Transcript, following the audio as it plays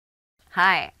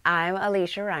Hi, I'm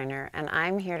Alysia Reiner, and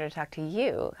I'm here to talk to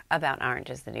you about Orange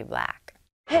is the New Black.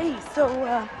 Hey,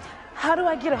 so, how do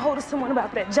I get a hold of someone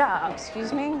about that job?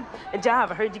 Excuse me? A job.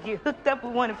 I heard you get hooked up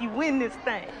with one if you win this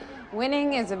thing.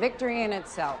 Winning is a victory in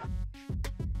itself.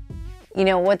 You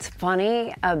know, what's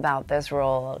funny about this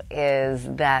role is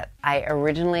that I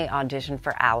originally auditioned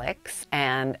for Alex,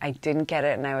 and I didn't get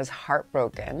it, and I was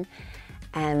heartbroken.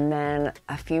 And then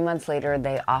a few months later,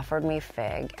 they offered me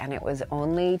Fig, and it was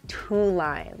only 2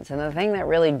 lines. And the thing that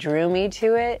really drew me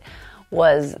to it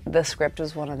was the script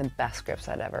was one of the best scripts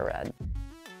I'd ever read.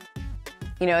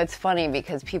 You know, it's funny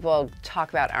because people talk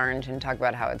about Orange and talk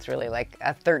about how it's really like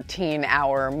a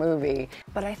 13-hour movie.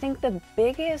 But I think the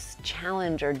biggest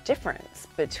challenge or difference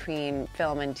between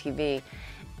film and TV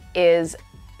is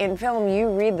in film, you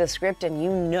read the script and you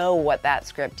know what that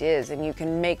script is, and you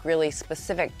can make really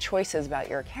specific choices about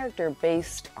your character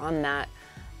based on that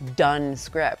done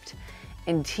script.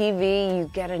 In TV,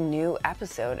 you get a new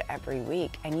episode every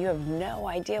week, and you have no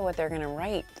idea what they're going to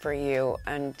write for you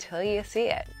until you see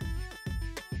it.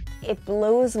 It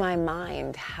blows my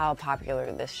mind how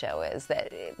popular this show is,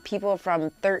 that people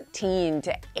from 13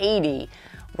 to 80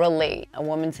 relate. A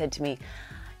woman said to me,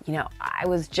 you know, I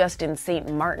was just in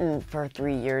St. Martin for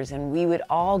 3 years, and we would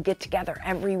all get together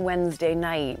every Wednesday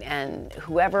night, and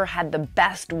whoever had the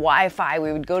best Wi-Fi,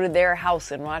 we would go to their house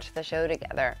and watch the show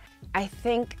together. I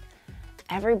think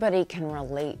everybody can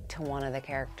relate to one of the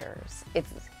characters.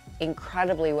 It's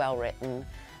incredibly well written.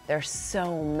 There's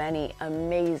so many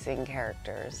amazing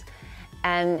characters,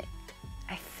 and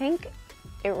I think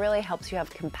it really helps you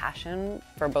have compassion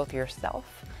for both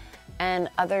yourself and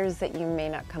others that you may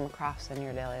not come across in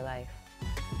your daily life.